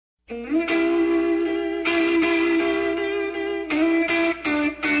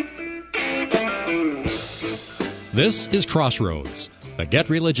This is Crossroads, the Get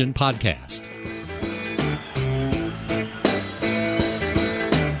Religion podcast.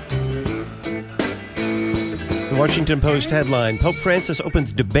 The Washington Post headline, Pope Francis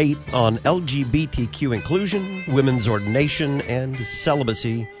opens debate on LGBTQ inclusion, women's ordination, and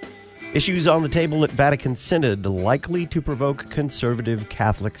celibacy. Issues on the table at Vatican Synod likely to provoke conservative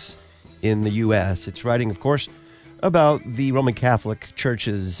Catholics in the U.S. It's writing, of course, about the Roman Catholic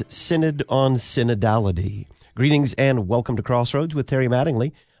Church's Synod on Synodality. Greetings and welcome to Crossroads with Terry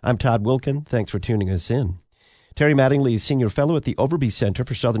Mattingly. I'm Todd Wilkin. Thanks for tuning us in. Terry Mattingly is Senior Fellow at the Overby Center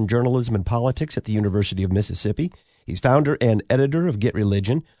for Southern Journalism and Politics at the University of Mississippi. He's founder and editor of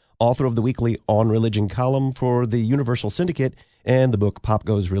GetReligion, author of the weekly On Religion column for the Universal Syndicate, and the book Pop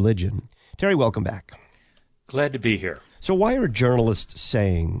Goes Religion. Terry, welcome back. Glad to be here. So why are journalists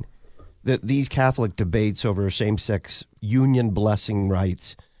saying that these Catholic debates over same-sex union blessing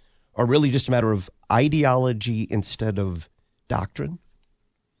rites are really just a matter of ideology instead of doctrine?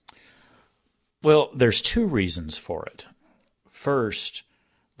 Well, there's two reasons for it. First,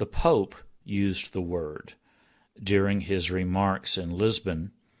 the Pope used the word during his remarks in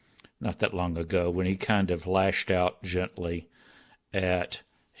Lisbon not that long ago when he kind of lashed out gently at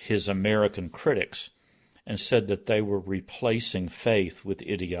his American critics and said that they were replacing faith with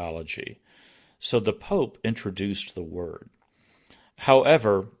ideology. So the Pope introduced the word.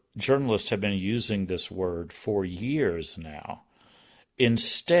 However, journalists have been using this word for years now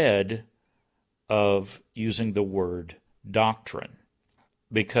instead of using the word doctrine.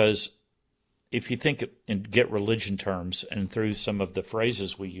 Because if you think in Get Religion terms and through some of the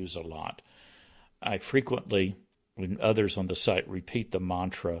phrases we use a lot, I frequently, when others on the site, repeat the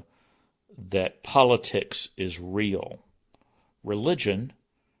mantra that politics is real. Religion,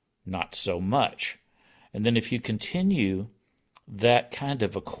 not so much. And then if you continue that kind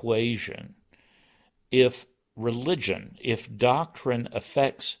of equation, if religion, if doctrine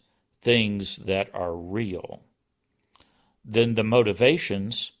affects things that are real, then the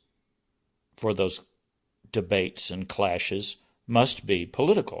motivations for those debates and clashes must be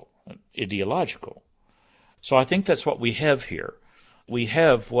political, ideological. So I think that's what we have here. We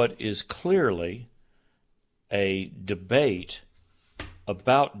have what is clearly a debate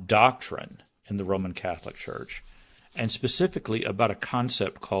about doctrine in the Roman Catholic Church, and specifically about a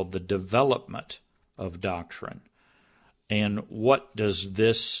concept called the development of doctrine. And what does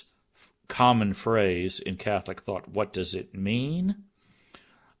this common phrase in Catholic thought, what does it mean?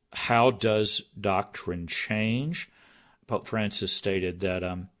 How does doctrine change? Pope Francis stated that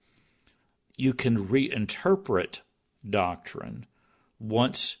you can reinterpret doctrine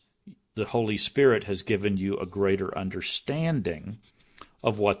once the Holy Spirit has given you a greater understanding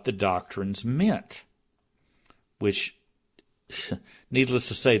of what the doctrines meant, which, needless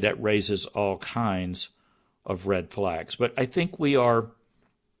to say, that raises all kinds of red flags. But I think we are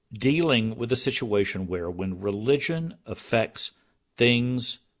dealing with a situation where when religion affects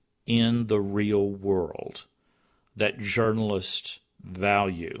things in the real world that journalists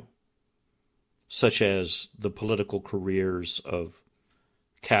value, such as the political careers of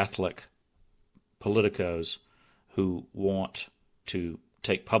Catholic politicos who want to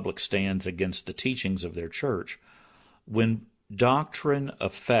take public stands against the teachings of their church, when doctrine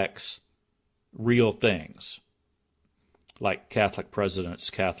affects real things, like Catholic presidents,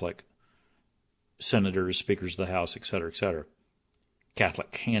 Catholic senators, speakers of the House, etc.,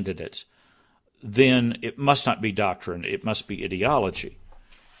 Catholic candidates, then it must not be doctrine, it must be ideology,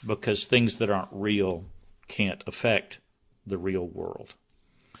 because things that aren't real can't affect the real world.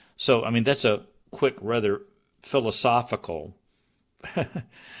 So, I mean, that's a quick, rather philosophical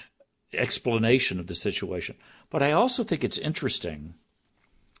explanation of the situation. But I also think it's interesting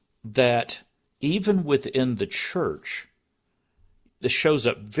that even within the church, this shows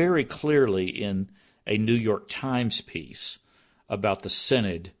up very clearly in a New York Times piece about the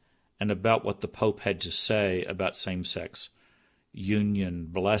Synod and about what the Pope had to say about same-sex union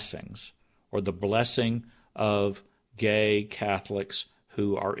blessings, or the blessing of gay Catholics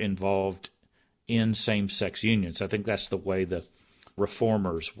who are involved in same-sex unions. I think that's the way the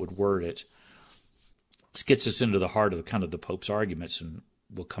reformers would word it. This gets us into the heart of kind of the Pope's arguments, and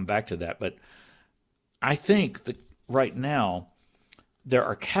we'll come back to that. But I think that right now there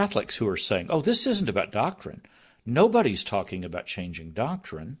are Catholics who are saying, oh, this isn't about doctrine. Nobody's talking about changing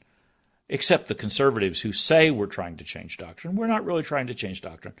doctrine, except the conservatives who say we're trying to change doctrine. We're not really trying to change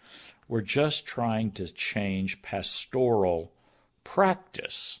doctrine. We're just trying to change pastoral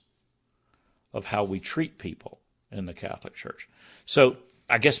practice of how we treat people in the Catholic Church. So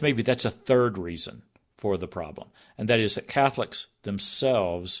I guess maybe that's a third reason for the problem, and that is that Catholics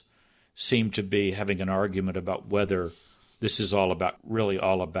themselves seem to be having an argument about whether this is really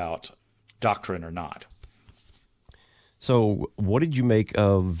all about doctrine or not. So what did you make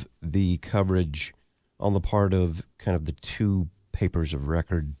of the coverage on the part of kind of the two papers of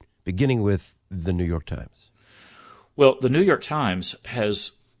record, beginning with the New York Times? Well, the New York Times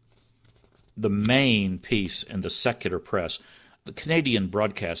has the main piece in the secular press. The Canadian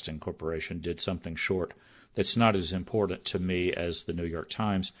Broadcasting Corporation did something short that's not as important to me as the New York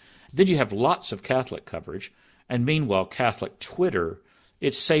Times. Then you have lots of Catholic coverage, and meanwhile, Catholic Twitter,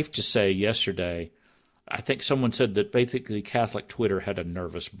 it's safe to say yesterday, I think someone said that basically Catholic Twitter had a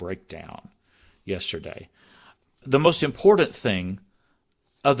nervous breakdown yesterday. The most important thing,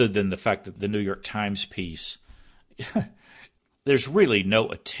 other than the fact that the New York Times piece, there's really no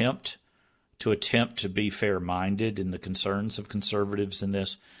attempt to be fair-minded in the concerns of conservatives in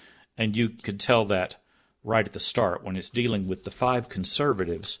this, and you could tell that right at the start when it's dealing with the 5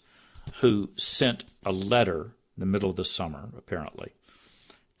 conservatives who sent a letter in the middle of the summer, apparently,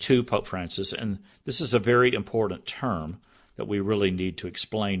 to Pope Francis. And this is a very important term that we really need to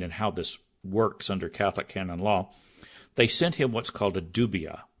explain and how this works under Catholic canon law. They sent him what's called a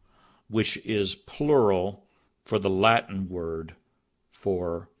dubia, which is plural for the Latin word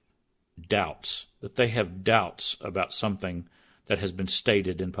for doubts, that they have doubts about something that has been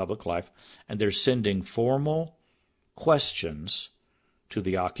stated in public life, and they're sending formal questions to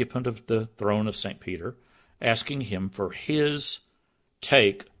the occupant of the throne of St. Peter, asking him for his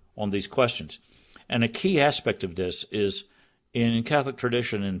take on these questions. And a key aspect of this is, in Catholic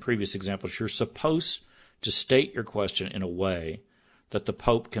tradition and previous examples, you're supposed to state your question in a way that the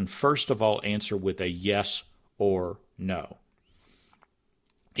Pope can first of all answer with a yes or no.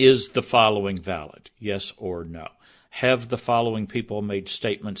 Is the following valid? Yes or no. Have the following people made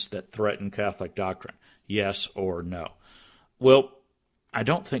statements that threaten Catholic doctrine? Yes or no. Well, I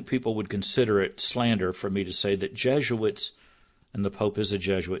don't think people would consider it slander for me to say that Jesuits, and the Pope is a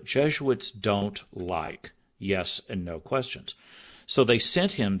Jesuit, Jesuits don't like yes and no questions. So they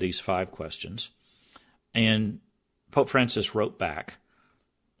sent him these 5 questions, and Pope Francis wrote back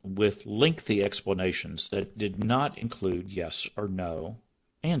with lengthy explanations that did not include yes or no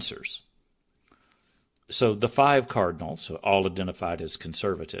answers. So the 5 cardinals, all identified as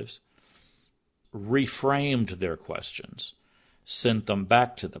conservatives, reframed their questions, sent them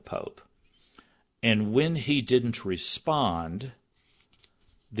back to the Pope. And when he didn't respond,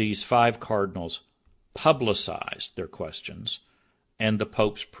 these 5 cardinals publicized their questions and the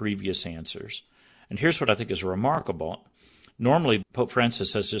Pope's previous answers. And here's what I think is remarkable. Normally, Pope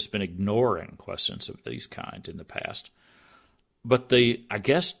Francis has just been ignoring questions of these kind in the past. But I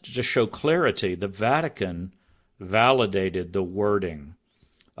guess to show clarity, the Vatican validated the wording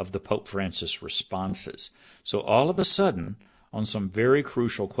of the Pope Francis responses. So all of a sudden, on some very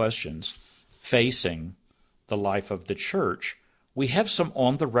crucial questions facing the life of the Church, we have some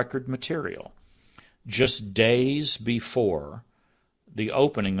on-the-record material. Just days before the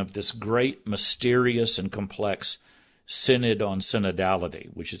opening of this great, mysterious, and complex synod on synodality,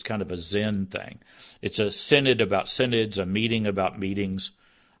 which is kind of a Zen thing. It's a synod about synods, a meeting about meetings.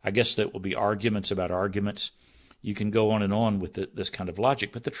 I guess that will be arguments about arguments. You can go on with this kind of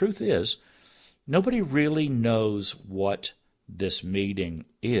logic. But the truth is, nobody really knows what this meeting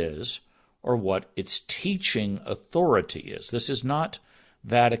is or what its teaching authority is. This is not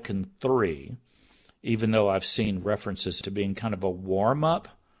Vatican III, even though I've seen references to being kind of a warm-up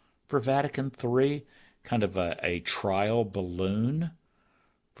for Vatican III, kind of a trial balloon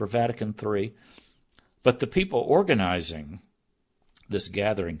for Vatican III. But the people organizing this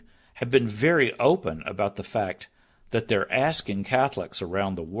gathering have been very open about the fact that they're asking Catholics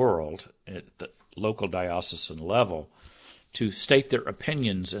around the world at the local diocesan level to state their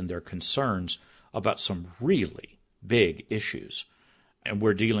opinions and their concerns about some really big issues. And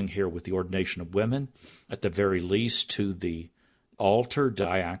we're dealing here with the ordination of women, at the very least to the altar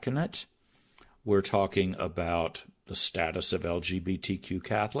diaconate. We're talking about the status of LGBTQ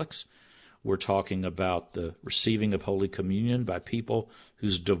Catholics. We're talking about the receiving of Holy Communion by people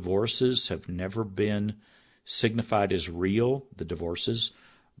whose divorces have never been signified as real, the divorces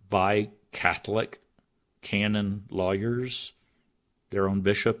by Catholic canon lawyers, their own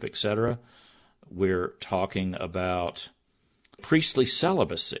bishop, etc. We're talking about priestly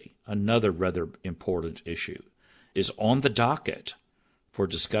celibacy, another rather important issue, is on the docket for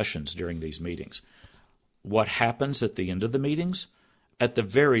discussions during these meetings. What happens at the end of the meetings? At the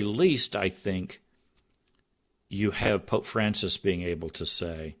very least, I think you have Pope Francis being able to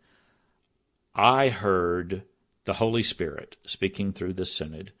say, I heard the Holy Spirit speaking through the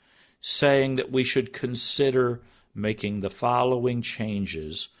Synod saying that we should consider making the following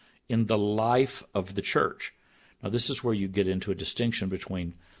changes in the life of the church. Now, this is where you get into a distinction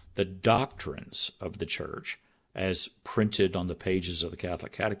between the doctrines of the church, as printed on the pages of the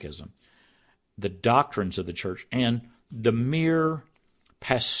Catholic Catechism, the doctrines of the church, and the mere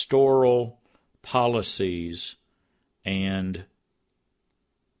pastoral policies and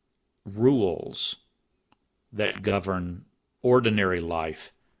rules that govern ordinary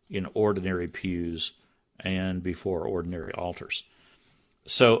life in ordinary pews and before ordinary altars.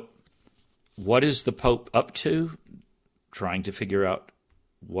 So, what is the Pope up to? Trying to figure out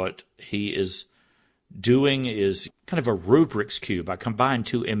what he is doing is kind of a Rubik's Cube. I combined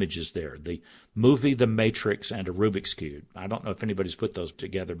two images there, the movie The Matrix and a Rubik's Cube. I don't know if anybody's put those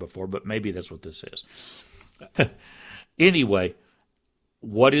together before, but maybe that's what this is. Anyway,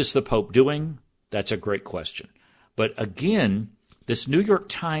 what is the Pope doing? That's a great question. But again, this New York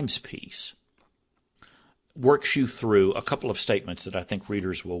Times piece works you through a couple of statements that I think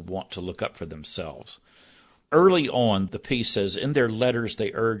readers will want to look up for themselves. Early on, the piece says, in their letters,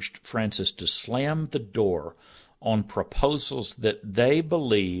 they urged Francis to slam the door on proposals that they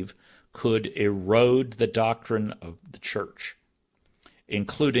believe could erode the doctrine of the Church,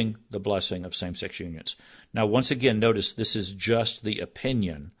 including the blessing of same-sex unions. Now, once again, notice this is just the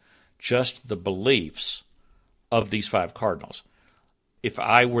opinion, just the beliefs of these five cardinals. If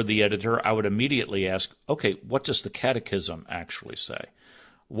I were the editor, I would immediately ask, okay, what does the Catechism actually say?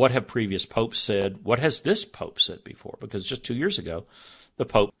 What have previous popes said? What has this pope said before? Because just 2 years ago, the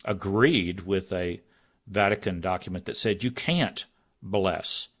Pope agreed with a Vatican document that said you can't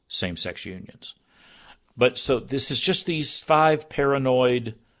bless same-sex unions. But so this is just these five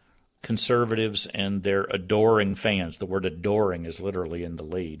paranoid conservatives and their adoring fans. The word adoring is literally in the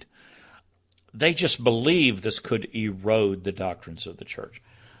lead. They just believe this could erode the doctrines of the Church.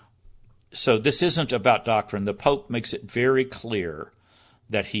 So this isn't about doctrine. The Pope makes it very clear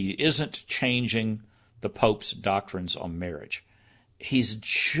that he isn't changing the Pope's doctrines on marriage. He's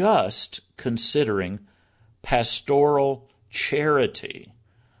just considering pastoral charity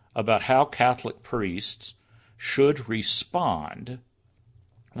about how Catholic priests should respond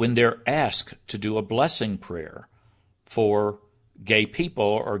when they're asked to do a blessing prayer for gay people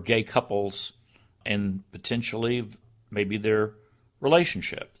or gay couples and potentially maybe their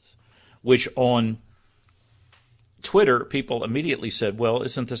relationships, which on Twitter, people immediately said, well,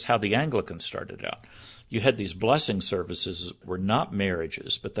 isn't this how the Anglicans started out? You had these blessing services that were not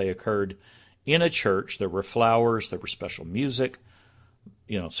marriages, but they occurred in a church. There were flowers, there were special music,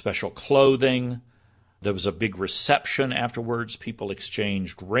 special clothing. There was a big reception afterwards. People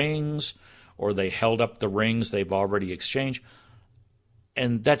exchanged rings, or they held up the rings they've already exchanged.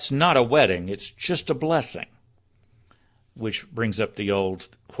 And that's not a wedding, it's just a blessing. Which brings up the old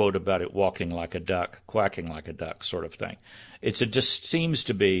quote about it walking like a duck, quacking like a duck sort of thing. It just seems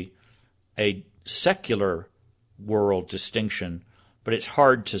to be a secular world distinction, but it's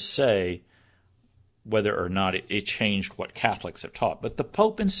hard to say whether or not it changed what Catholics have taught. But the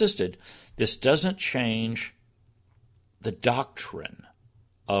Pope insisted this doesn't change the doctrine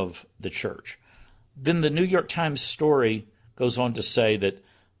of the Church. Then the New York Times story goes on to say that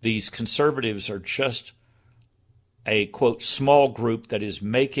these conservatives are just a, quote, small group that is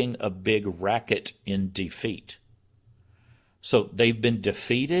making a big racket in defeat. So they've been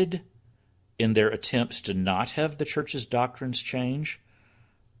defeated in their attempts to not have the Church's doctrines change.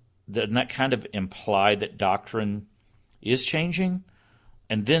 Doesn't that kind of imply that doctrine is changing?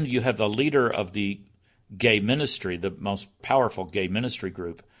 And then you have the leader of the gay ministry, the most powerful gay ministry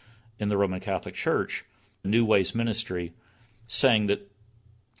group in the Roman Catholic Church, New Ways Ministry, saying that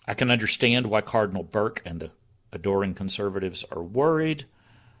I can understand why Cardinal Burke and the adoring conservatives are worried.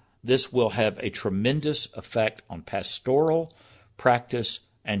 This will have a tremendous effect on pastoral practice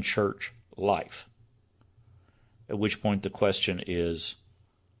and church life. At which point the question is,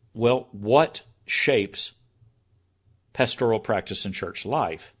 well, what shapes pastoral practice and church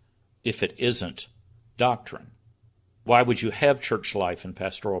life if it isn't doctrine? Why would you have church life and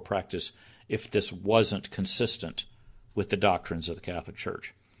pastoral practice if this wasn't consistent with the doctrines of the Catholic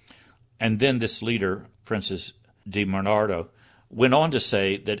Church? And then this leader, Francis de Bernardo, went on to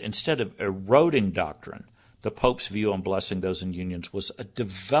say that instead of eroding doctrine, the Pope's view on blessing those in unions was a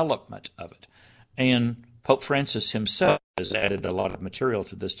development of it. And Pope Francis himself has added a lot of material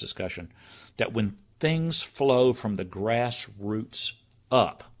to this discussion, that when things flow from the grassroots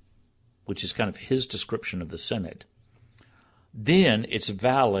up, which is kind of his description of the Synod, then it's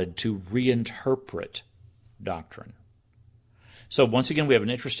valid to reinterpret doctrine. So once again, we have an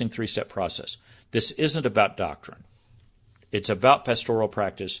interesting three-step process. This isn't about doctrine. It's about pastoral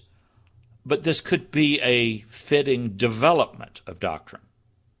practice, but this could be a fitting development of doctrine.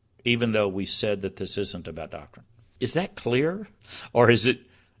 even though we said that this isn't about doctrine. Is that clear? Or is it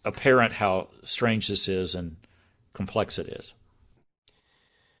apparent how strange this is and complex it is?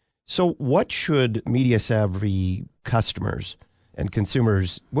 So what should media-savvy customers and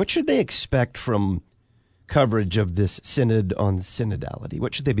consumers, what should they expect from coverage of this synod on synodality?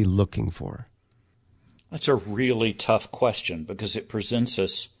 What should they be looking for? That's a really tough question because it presents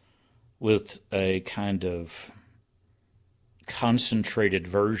us with a kind of concentrated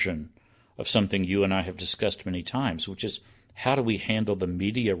version of something you and I have discussed many times, which is how do we handle the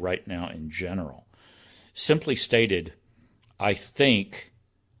media right now in general? Simply stated, I think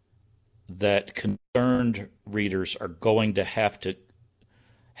that concerned readers are going to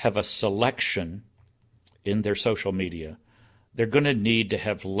have a selection in their social media. They're going to need to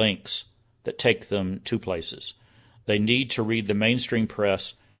have links that take them to places. They need to read the mainstream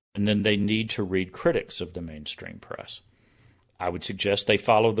press, and then they need to read critics of the mainstream press. I would suggest they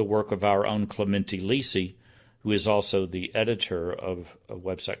follow the work of our own Clementi Lisi, who is also the editor of a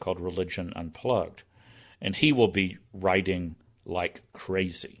website called Religion Unplugged. And he will be writing like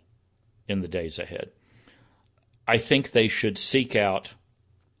crazy in the days ahead. I think they should seek out,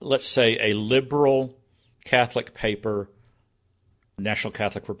 let's say, a liberal Catholic paper. National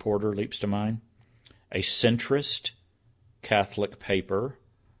Catholic Reporter leaps to mind. A centrist Catholic paper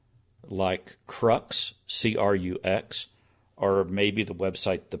like Crux, C-R-U-X, or maybe the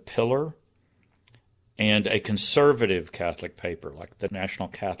website The Pillar, and a conservative Catholic paper like the National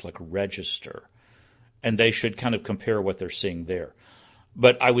Catholic Register. And they should kind of compare what they're seeing there.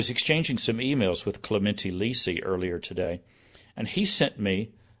 But I was exchanging some emails with Clementi Lisi earlier today, and he sent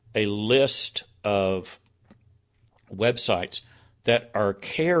me a list of websites that are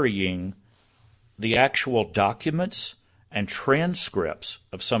carrying the actual documents and transcripts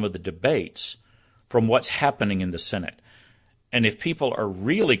of some of the debates from what's happening in the Senate. And if people are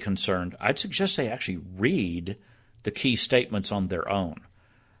really concerned, I'd suggest they actually read the key statements on their own.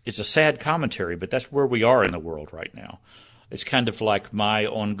 It's a sad commentary, but that's where we are in the world right now. It's kind of like my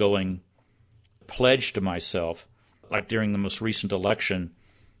ongoing pledge to myself. Like during the most recent election,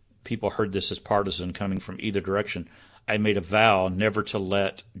 people heard this as partisan coming from either direction. I made a vow never to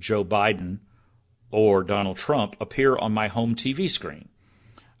let Joe Biden or Donald Trump appear on my home TV screen.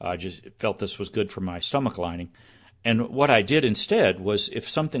 I just felt this was good for my stomach lining. And what I did instead was if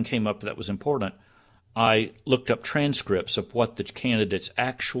something came up that was important, I looked up transcripts of what the candidates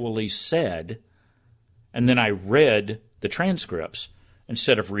actually said, and then I read the transcripts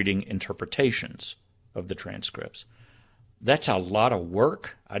instead of reading interpretations of the transcripts. That's a lot of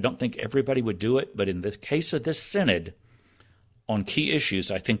work. I don't think everybody would do it, but in the case of this synod, on key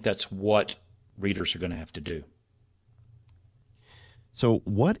issues, I think that's what readers are going to have to do. So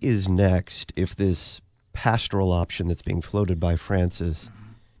what is next if this pastoral option that's being floated by Francis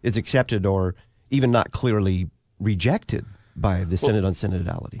is accepted or even not clearly rejected by the Synod on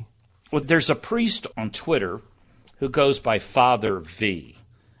Synodality? Well, there's a priest on Twitter who goes by Father V,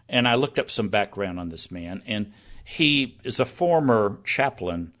 and I looked up some background on this man, and he is a former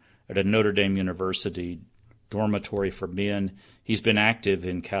chaplain at a Notre Dame University dormitory for men. He's been active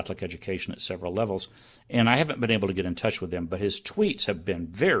in Catholic education at several levels, and I haven't been able to get in touch with him, but his tweets have been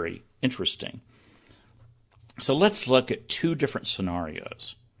very interesting. So let's look at two different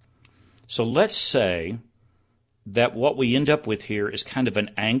scenarios. So let's say that what we end up with here is kind of an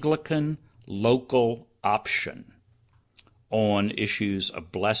Anglican local option on issues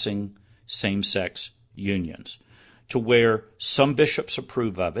of blessing same-sex unions, to where some bishops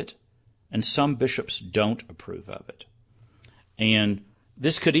approve of it and some bishops don't approve of it. And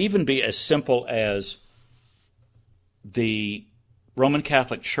this could even be as simple as the Roman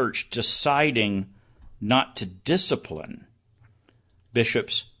Catholic Church deciding not to discipline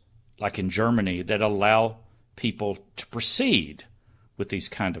bishops, like in Germany, that allow people to proceed with these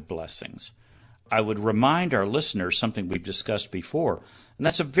kind of blessings. I would remind our listeners something we've discussed before, and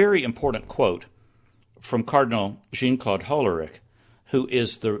that's a very important quote from Cardinal Jean-Claude Hollerich, who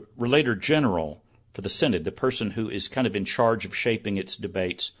is the Relator General for the Synod, the person who is kind of in charge of shaping its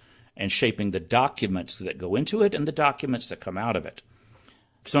debates and shaping the documents that go into it and the documents that come out of it.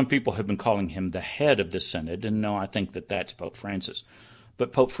 Some people have been calling him the head of the Synod, and no, I think that that's Pope Francis.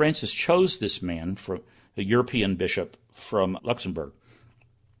 But Pope Francis chose this man, a European bishop from Luxembourg,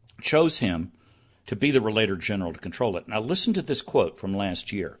 chose him to be the Relator General to control it. Now listen to this quote from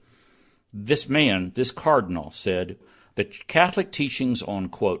last year. This man, this cardinal, said that Catholic teachings on,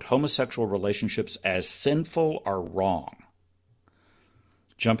 quote, homosexual relationships as sinful are wrong.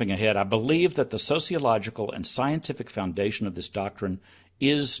 Jumping ahead, I believe that the sociological and scientific foundation of this doctrine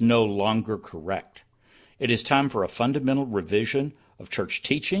is no longer correct. It is time for a fundamental revision of church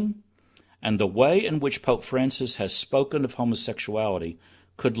teaching, and the way in which Pope Francis has spoken of homosexuality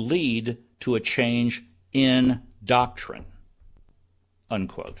could lead to a change in doctrine,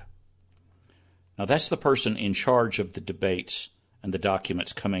 unquote. Now, that's the person in charge of the debates and the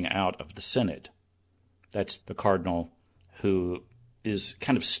documents coming out of the Synod. That's the cardinal who is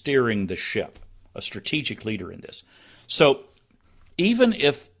kind of steering the ship, a strategic leader in this. So even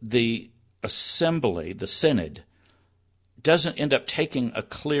if the assembly, the Synod, doesn't end up taking a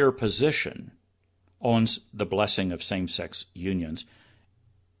clear position on the blessing of same-sex unions,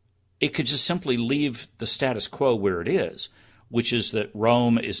 it could just simply leave the status quo where it is, which is that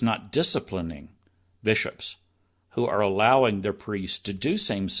Rome is not disciplining bishops who are allowing their priests to do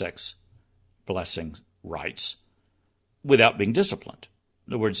same-sex blessing rites without being disciplined.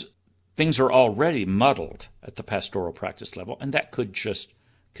 In other words, things are already muddled at the pastoral practice level, and that could just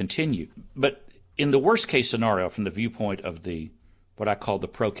continue. But in the worst-case scenario, from the viewpoint of what I call the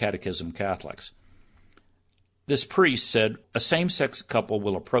pro-catechism Catholics, this priest said a same-sex couple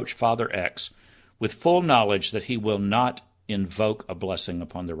will approach Father X with full knowledge that he will not invoke a blessing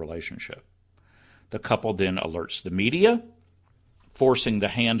upon their relationship. The couple then alerts the media, forcing the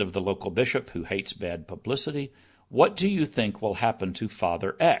hand of the local bishop who hates bad publicity. What do you think will happen to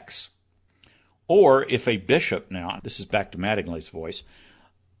Father X? Or if a bishop, now this is back to Mattingly's voice,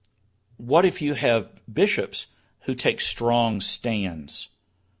 what if you have bishops who take strong stands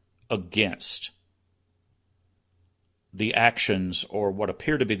against the actions or what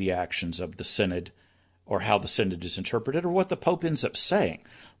appear to be the actions of the Synod, or how the Synod is interpreted, or what the Pope ends up saying?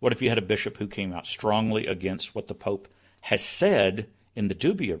 What if you had a bishop who came out strongly against what the Pope has said in the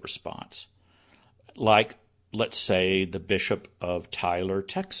dubia response? Like, let's say, the Bishop of Tyler,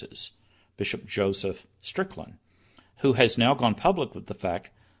 Texas, Bishop Joseph Strickland, who has now gone public with the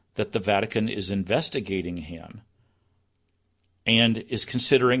fact that the Vatican is investigating him and is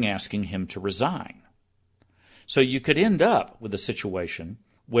considering asking him to resign. So you could end up with a situation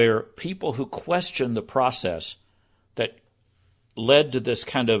where people who question the process that led to this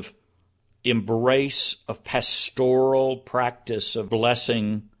kind of embrace of pastoral practice of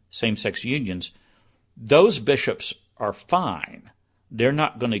blessing same-sex unions, those bishops are fine. They're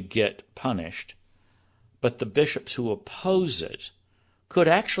not going to get punished. But the bishops who oppose it could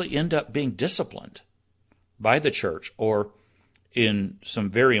actually end up being disciplined by the church, or in some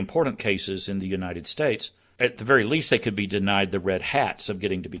very important cases in the United States, at the very least, they could be denied the red hats of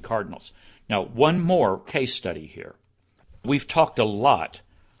getting to be cardinals. Now, one more case study here. We've talked a lot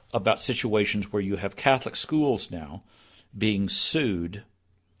about situations where you have Catholic schools now being sued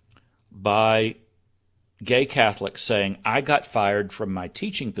by gay Catholics saying, I got fired from my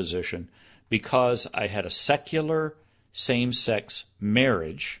teaching position because I had a secular same-sex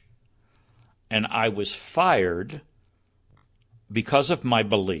marriage, and I was fired because of my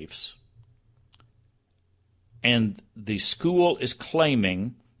beliefs. And the school is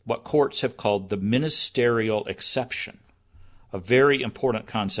claiming what courts have called the ministerial exception, a very important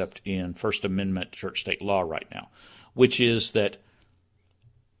concept in First Amendment church-state law right now, which is that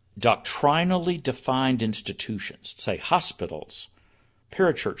doctrinally defined institutions, say hospitals,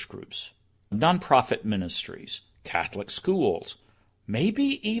 parachurch groups, nonprofit ministries, Catholic schools,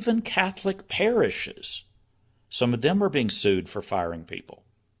 maybe even Catholic parishes, some of them are being sued for firing people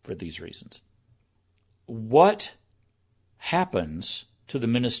for these reasons. What happens to the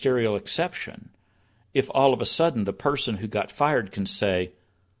ministerial exception if all of a sudden the person who got fired can say,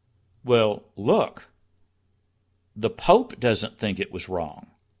 well, look, the Pope doesn't think it was wrong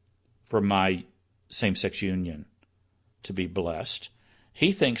for my same-sex union to be blessed.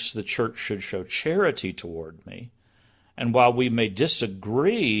 He thinks the church should show charity toward me. And while we may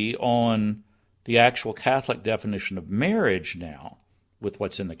disagree on the actual Catholic definition of marriage now with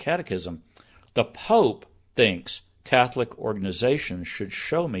what's in the Catechism, the Pope thinks Catholic organizations should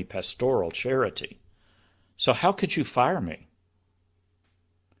show me pastoral charity. So how could you fire me?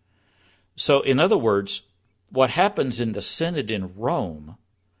 So, in other words, what happens in the Synod in Rome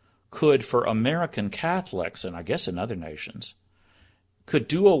could, for American Catholics, and I guess in other nations, could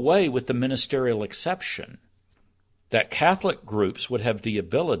do away with the ministerial exception, that Catholic groups would have the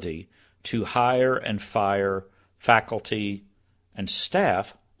ability to hire and fire faculty and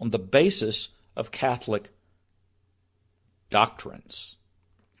staff on the basis of Catholic doctrines.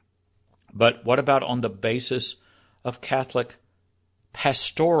 But what about on the basis of Catholic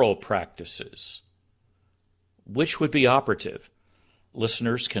pastoral practices? Which would be operative?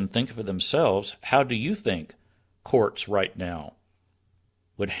 Listeners can think for themselves, how do you think courts right now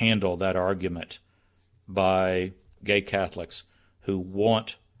would handle that argument by gay Catholics who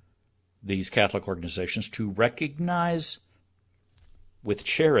want these Catholic organizations to recognize with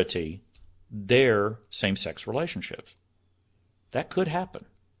charity their same-sex relationships. That could happen.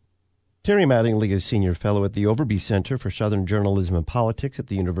 Terry Mattingly is Senior Fellow at the Overby Center for Southern Journalism and Politics at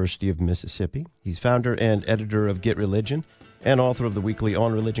the University of Mississippi. He's founder and editor of Get Religion and author of the weekly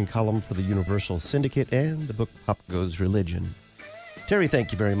On Religion column for the Universal Syndicate and the book Pop Goes Religion. Terry,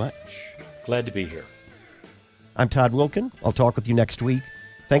 thank you very much. Glad to be here. I'm Todd Wilkin. I'll talk with you next week.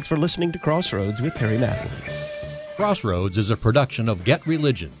 Thanks for listening to Crossroads with Terry Mattingly. Crossroads is a production of Get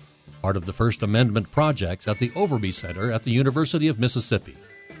Religion, part of the First Amendment projects at the Overby Center at the University of Mississippi.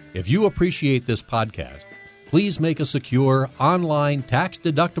 If you appreciate this podcast, please make a secure, online,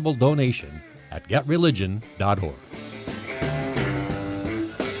 tax-deductible donation at GetReligion.org.